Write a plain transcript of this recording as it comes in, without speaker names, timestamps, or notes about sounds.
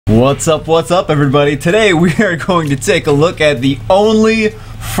What's up everybody? Today we are going to take a look at the only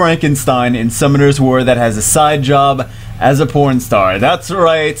Frankenstein in Summoner's War that has a side job as a porn star. That's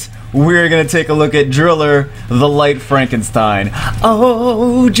right, we're gonna take a look at Driller, the Light Frankenstein.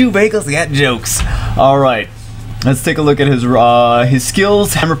 Oh, Jew Bagels got jokes. Alright, let's take a look at his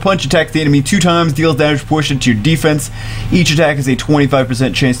skills. Hammer Punch attacks the enemy 2 times, deals damage proportionate to your defense. Each attack has a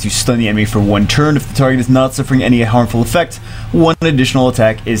 25% chance to stun the enemy for 1 turn. If the target is not suffering any harmful effect, 1 additional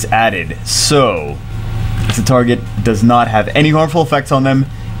attack is added. So, if the target does not have any harmful effects on them,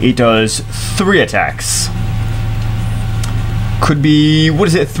 it does 3 attacks. Could be, what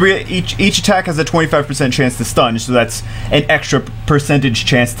is it, 3, each attack has a 25% chance to stun, so that's an extra percentage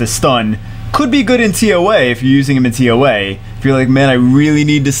chance to stun. Could be good in TOA if you're using him in TOA. If you're like, man, I really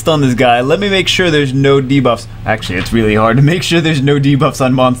need to stun this guy, let me make sure there's no debuffs. Actually, it's really hard to make sure there's no debuffs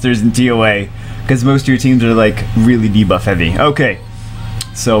on monsters in TOA, because most of your teams are like really debuff heavy. Okay,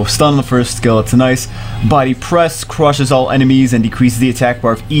 so stun on the first skill, it's nice. Body Press crushes all enemies and decreases the attack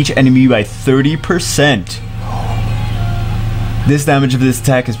bar of each enemy by 30%. This damage of this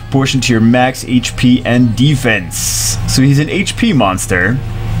attack is proportional to your max HP and defense. So he's an HP monster,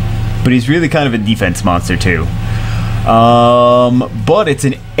 but he's really kind of a defense monster too. But it's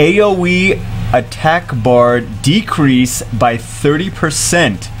an AoE attack bar decrease by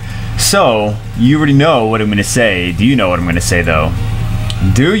 30%. So, you already know what I'm going to say. Do you know what I'm going to say though?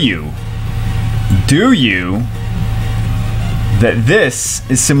 Do you? Do you? That this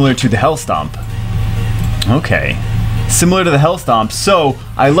is similar to the Hell Stomp. Okay. Similar to the Hell Stomp. So,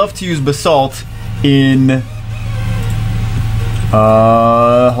 I love to use Basalt in...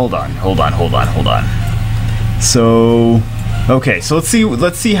 hold on. So, okay, so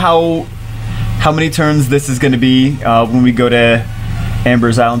let's see how many turns this is going to be when we go to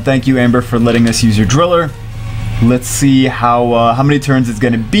Amber's Island. Thank you, Amber, for letting us use your Driller. Let's see how many turns it's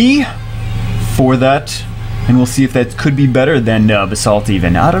going to be for that, and we'll see if that could be better than Basalt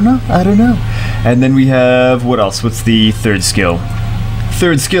even. I don't know. And then we have, what else? What's the third skill?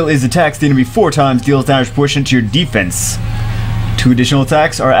 Third skill is attacks the enemy 4 times, deals damage proportionate to your defense. 2 additional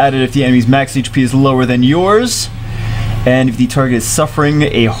attacks are added if the enemy's max HP is lower than yours, and if the target is suffering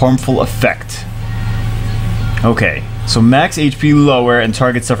a harmful effect. Okay, so max HP lower and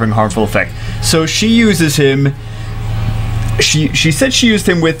target suffering harmful effect. So she uses him. She said she used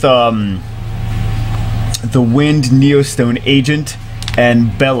him with the Wind Neostone Agent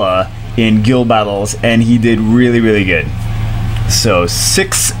and Bella in guild battles, and he did really good. So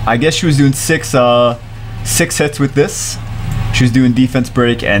 6. I guess she was doing 6 hits with this. She was doing defense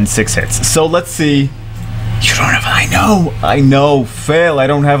break and 6 hits. So let's see. You don't have. I know. Fail. I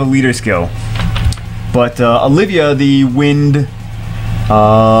don't have a leader skill. But Olivia, the Wind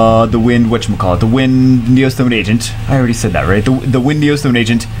whatchamacallit, the Wind Neostone Agent. I already said that, right? The Wind Neostone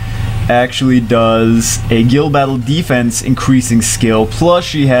Agent actually does a guild battle defense increasing skill. Plus,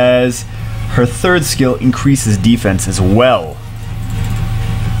 she has her third skill increases defense as well.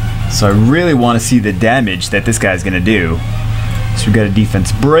 So I really want to see the damage that this guy's gonna do. So we got a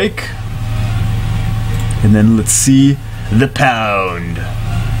defense break. And then let's see the pound.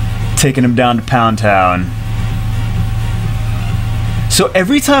 Taking him down to Pound Town. So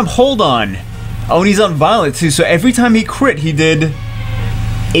every time, hold on. Oh, and he's on Violet too. So every time he crit, he did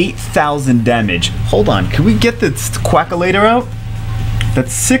 8,000 damage. Hold on, can we get this Quackalator out?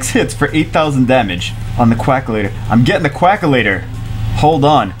 That's 6 hits for 8,000 damage on the Quackalator. I'm getting the Quackalator. Hold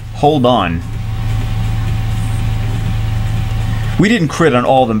on. We didn't crit on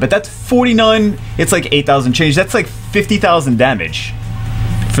all of them, but that's 49, it's like 8,000 change. That's like 50,000 damage.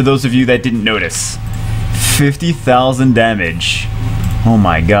 For those of you that didn't notice. 50,000 damage. Oh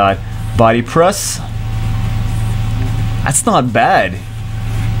my god. Body Press. That's not bad.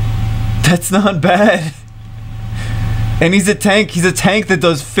 That's not bad. And he's a tank. He's a tank that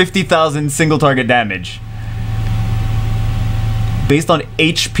does 50,000 single target damage. Based on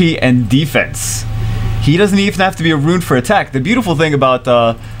HP and defense. He doesn't even have to be a rune for attack. The beautiful thing about,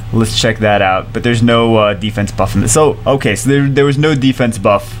 let's check that out, but there's no defense buff in this. So, okay, so there was no defense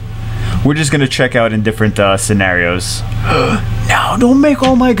buff. We're just gonna check out in different scenarios. No, don't make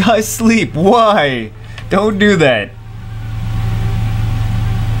all my guys sleep. Why? Don't do that.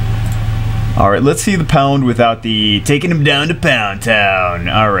 Alright, let's see the pound without the taking him down to Pound Town.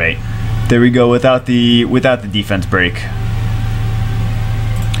 Alright. There we go, without the defense break.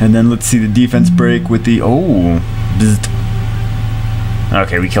 And then let's see the defense break with the... Oh. Bzzzt.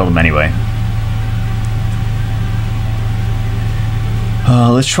 Okay, we killed him anyway.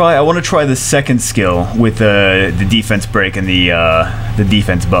 Let's try... I want to try the second skill with the defense break and the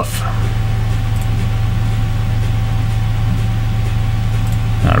defense buff.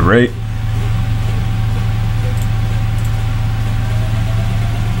 Alright.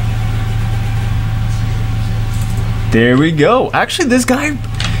 There we go. Actually, this guy,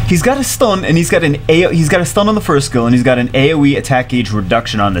 he's got a stun, and he's got a stun on the first skill, and he's got an AoE attack gauge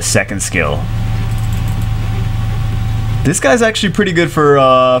reduction on the second skill. This guy's actually pretty good for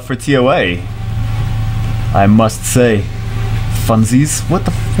TOA, I must say. Funsies,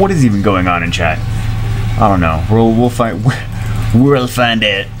 what is even going on in chat? I don't know. We'll find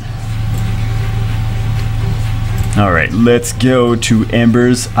it. All right, let's go to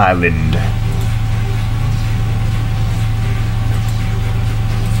Amber's Island.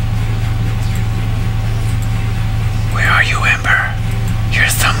 Where are you, Amber? You're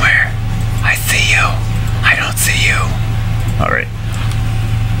somewhere. I see you. I don't see you. All right.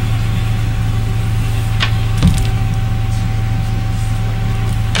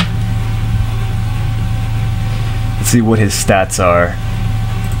 Let's see what his stats are.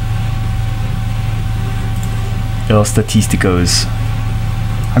 El Statisticos.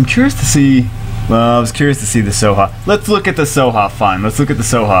 I'm curious to see. Well, I was curious to see the Soha. Let's look at the Soha. Fine. Let's look at the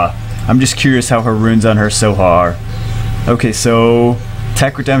Soha. I'm just curious how her runes on her Soha are. Okay, so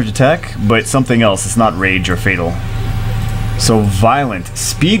attack crit damage attack, but something else. It's not rage or fatal. So violent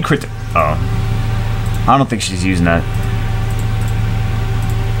speed crit. Oh, I don't think she's using that.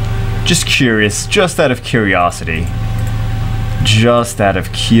 Just curious, just out of curiosity. Just out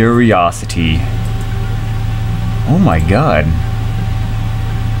of curiosity. Oh my god.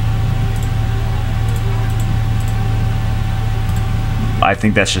 I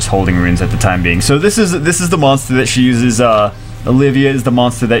think that's just holding runes at the time being. So this is the monster that she uses. Olivia is the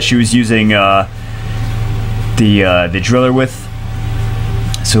monster that she was using the driller with.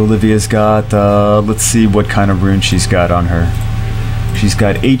 So Olivia's got let's see what kind of rune she's got on her. She's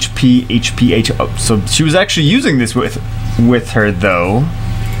got HP, HP. Oh, so she was actually using this with her though.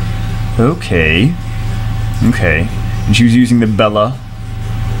 Okay. Okay. And she was using the Bella.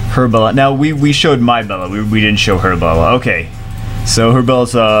 Her Bella. Now we showed my Bella. We didn't show her Bella. Okay. So her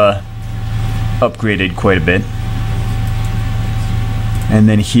Bella's upgraded quite a bit. And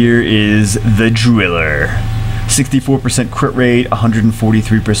then here is the Driller. 64% crit rate,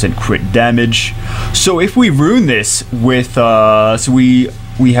 143% crit damage. So if we rune this with so we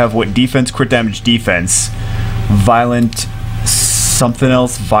have what, defense, crit damage, defense, violent, something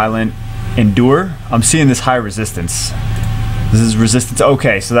else, violent, endure. I'm seeing this high resistance. This is resistance.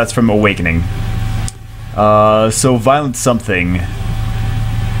 Okay, so that's from Awakening. So violent something,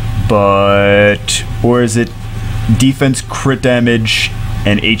 but or is it defense, crit damage,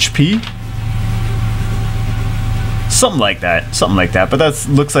 and HP? Something like that. Something like that. But that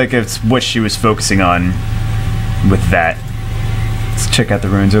looks like it's what she was focusing on with that. Let's check out the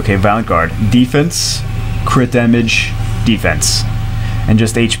runes. Okay, Violent Guard. Defense, crit damage, defense. And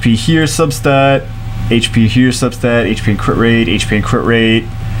just HP here, substat. HP here, substat. HP and crit rate. HP and crit rate.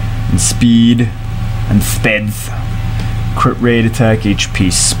 And speed. And speds. Crit rate, attack, HP,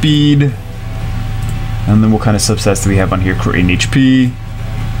 speed. And then what kind of substats do we have on here? Crit rate and HP.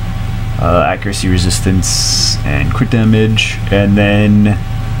 Accuracy, resistance, and crit damage, and then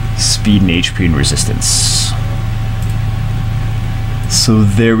speed and HP and resistance. So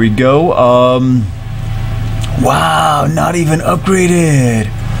there we go. Wow, not even upgraded.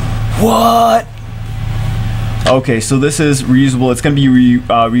 What? Okay, so this is reusable. It's going to be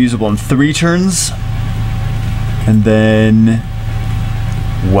reusable in 3 turns. And then...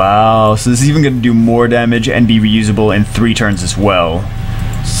 wow, so this is even going to do more damage and be reusable in 3 turns as well.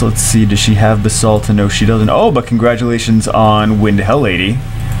 So let's see, does she have Basalt? No, she doesn't. Oh, but congratulations on Wind Hell Lady.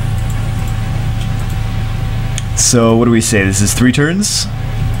 So what do we say? This is 3 turns?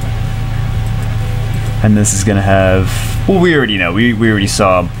 And this is gonna have... well, we already know. We already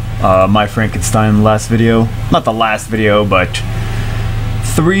saw my Frankenstein in the last video. Not the last video, but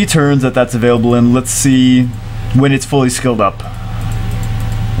 3 turns that's available in. Let's see when it's fully skilled up.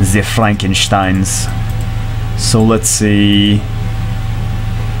 The Frankensteins. So let's see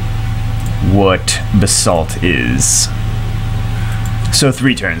what Basalt is. So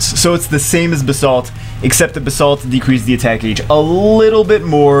 3 turns. So it's the same as Basalt, except that Basalt decreases the attack gauge a little bit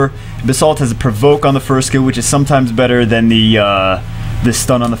more. Basalt has a provoke on the first skill, which is sometimes better than the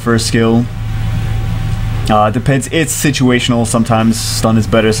stun on the first skill. Depends. It's situational. Sometimes stun is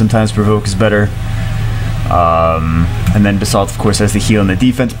better, sometimes provoke is better. And then Basalt, of course, has the heal and the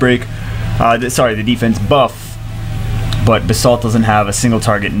defense break. Sorry, the defense buff. But Basalt doesn't have a single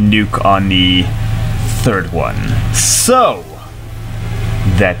target nuke on the 3rd one. So,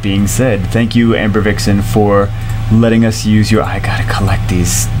 that being said, thank you, Amber Vixen, for letting us use your... I gotta collect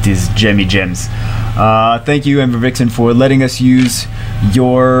these gemmy gems. Thank you, Ember Vixen, for letting us use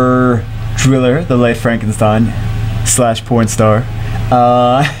your driller, the Life Frankenstein / porn star.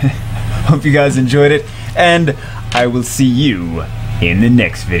 Hope you guys enjoyed it, and I will see you in the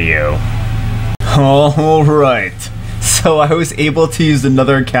next video. Alright, so I was able to use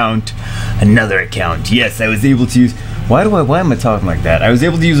another account. Yes, I was able to use... Why am I talking like that? I was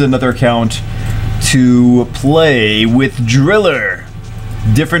able to use another account to play with Driller.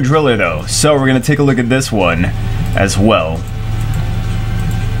 Different Driller though. So we're gonna take a look at this one as well.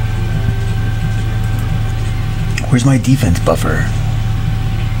 Where's my defense buffer?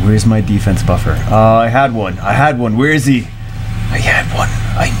 Where's my defense buffer? I had one. Where is he? I had one.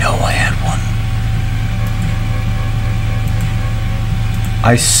 I know I had one.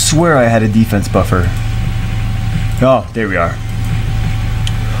 I swear I had a defense buffer. Oh, there we are.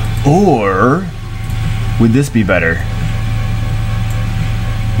 Or would this be better?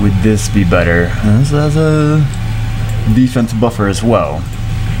 Would this be better? This has a defense buffer as well.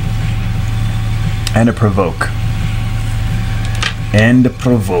 And a provoke.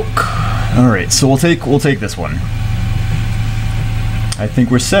 Alright, so we'll take this one. I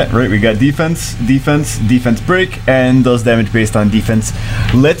think we're set, right? We got defense break, and does damage based on defense.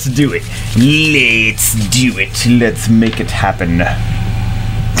 Let's do it. Let's make it happen.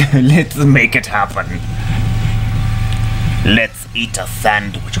 Let's eat a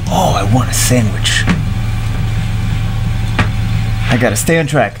sandwich. Oh, I want a sandwich. I gotta stay on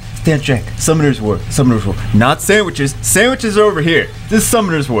track. Summoner's War. Not sandwiches. Sandwiches are over here. This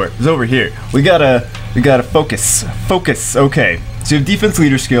Summoner's War is over here. We gotta focus. Okay. So you have defense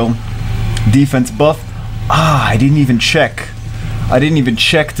leader skill, defense buff. I didn't even check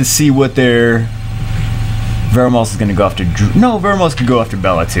to see what their... Veramos is gonna go after Drew. No, Veramos could go after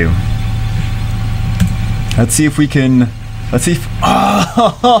Bella too. Let's see if we can...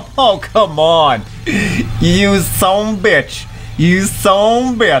 Oh, come on! You son bitch!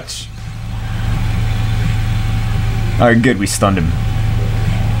 Alright, good, we stunned him.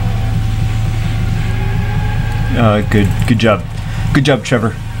 Good job. Good job,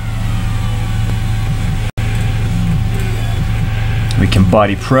 Trevor. We can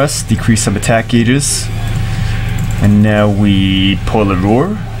body press, decrease some attack gauges. And now we Polar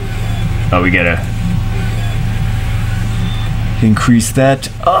Roar. Oh, we gotta increase that.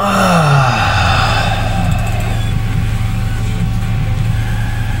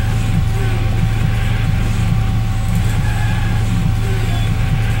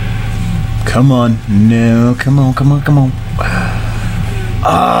 Come on. No, come on.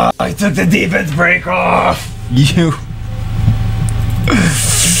 I took the defense break off. You.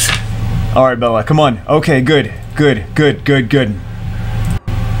 Alright, Bella, come on. Okay, good.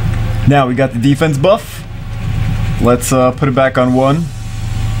 Now we got the defense buff. Let's put it back on 1.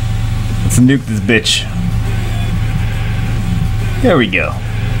 Let's nuke this bitch. There we go.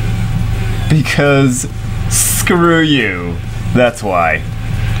 Because screw you. That's why.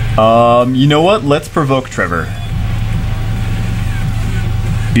 You know what? Let's provoke Trevor.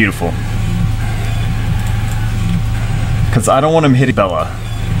 Beautiful. Because I don't want him hitting Bella.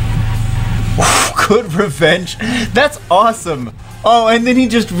 Good revenge. That's awesome. Oh, and then he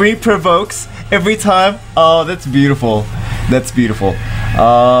just re-provokes every time. Oh, that's beautiful.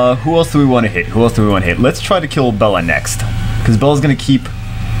 Who else do we want to hit? Let's try to kill Bella next. Because Bella's going to keep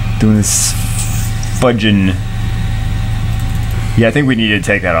doing this fudging. Yeah, I think we need to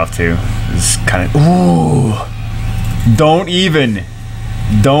take that off too. It's kind of... Ooh. Don't even.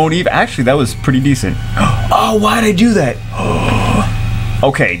 Actually, that was pretty decent. Oh, why'd I do that?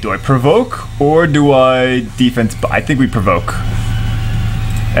 Okay, do I provoke or do I defense? I think we provoke.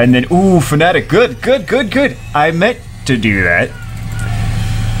 And then, ooh, Fanatic. Good. I meant to do that.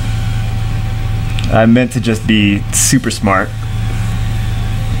 I meant to just be super smart.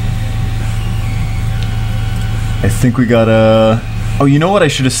 I think we gotta... Oh, you know what? I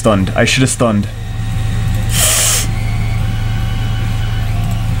should have stunned.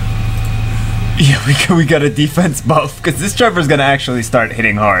 Yeah, we got a defense buff, because this Trevor's gonna actually start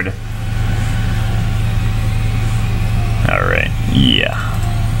hitting hard. Alright, yeah.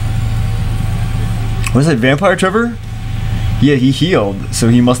 Was it Vampire Trevor? Yeah, he healed, so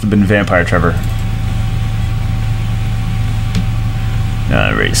he must have been Vampire Trevor.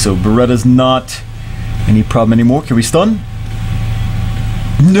 Alright, so Beretta's not any problem anymore. Can we stun?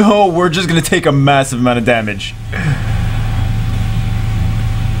 No, we're just gonna take a massive amount of damage.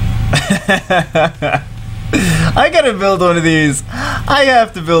 I gotta build one of these. I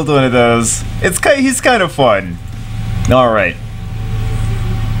have to build one of those. He's kind of fun. Alright.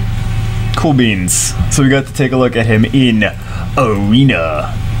 Cool beans. So we got to take a look at him in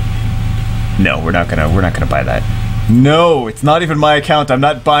Arena. No, we're not gonna buy that. No, it's not even my account. I'm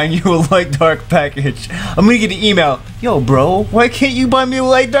not buying you a light dark package. I'm gonna get an email. Yo, bro, why can't you buy me a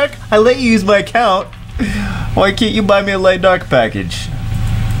light dark? I let you use my account. Why can't you buy me a light dark package?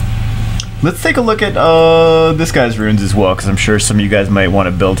 Let's take a look at this guy's runes as well, because I'm sure some of you guys might want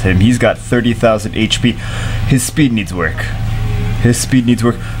to build him. He's got 30,000 HP. His speed needs work. His speed needs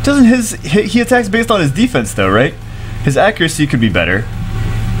work. Doesn't he attacks based on his defense though, right? His accuracy could be better.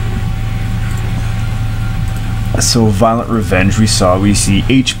 So Violent Revenge we see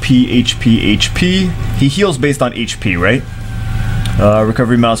HP, HP, HP. He heals based on HP, right?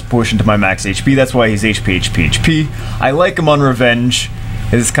 Recovery mouse portion to my max HP. That's why he's HP, HP, HP. I like him on Revenge.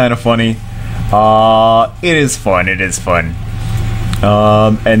 It's kind of funny. It is fun. It is fun.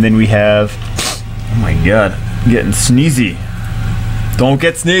 And then we have... Oh my god. Getting sneezy. Don't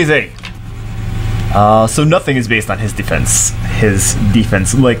get sneezy. So nothing is based on his defense. His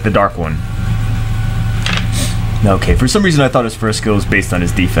defense, like the Dark one. Okay, for some reason I thought his first skill was based on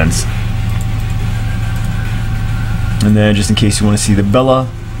his defense. And then, just in case you want to see the Bella,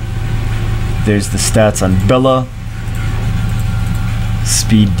 there's the stats on Bella.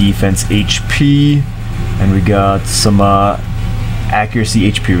 Speed, defense, HP. And we got some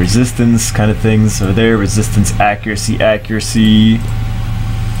accuracy, HP, resistance kind of things over there. Resistance, accuracy, accuracy.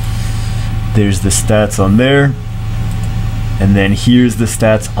 There's the stats on there. And then here's the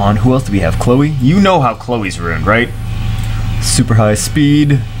stats on, who else do we have? Chloe? You know how Chloe's ruined, right? Super high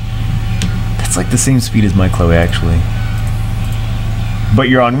speed. That's like the same speed as my Chloe, actually. But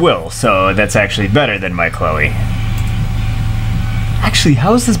you're on Will, so that's actually better than my Chloe. Actually,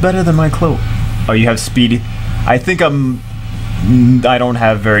 how is this better than my Chloe? Oh, you have speed. I think I don't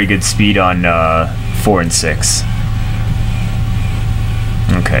have very good speed on 4 and 6.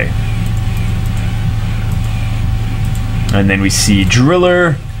 Okay. And then we see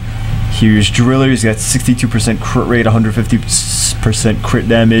Driller. Here's Driller. He's got 62% crit rate, 150% crit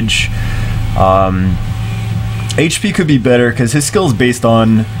damage. HP could be better because his skill's based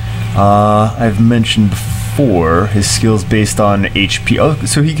on, I've mentioned before, his skill's based on HP. Oh,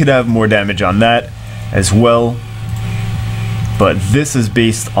 so he could have more damage on that as well. But this is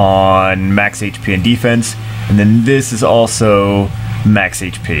based on max HP and defense. And then this is also max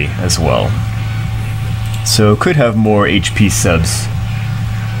HP as well. So could have more HP subs.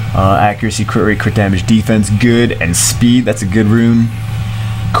 Accuracy, crit rate, crit damage, defense, good, and speed. That's a good rune.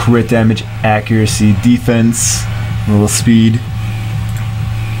 Crit damage, accuracy, defense, a little speed.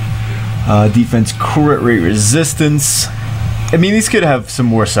 Defense, crit rate, resistance. I mean, these could have some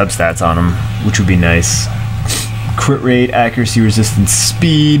more substats on them, which would be nice. Crit rate, accuracy, resistance,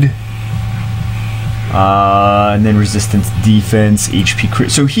 speed. And then resistance, defense, HP,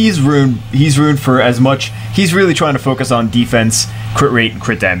 crit. So he's ruined for as much. He's really trying to focus on defense, crit rate, and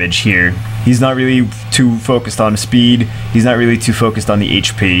crit damage here. He's not really too focused on speed. He's not really too focused on the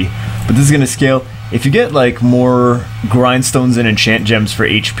HP. But this is going to scale. If you get like more grindstones and enchant gems for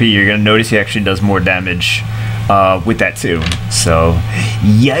HP, you're going to notice he actually does more damage with that too. So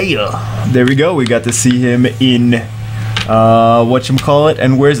yeah, there we go. We got to see him in whatchamacallit,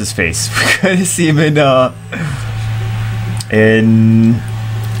 and where's his face? We got to see him in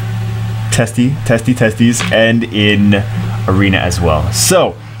Testies and in Arena as well.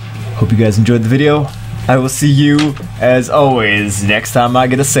 So hope you guys enjoyed the video. I will see you, as always, next time I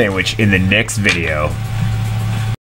get a sandwich in the next video.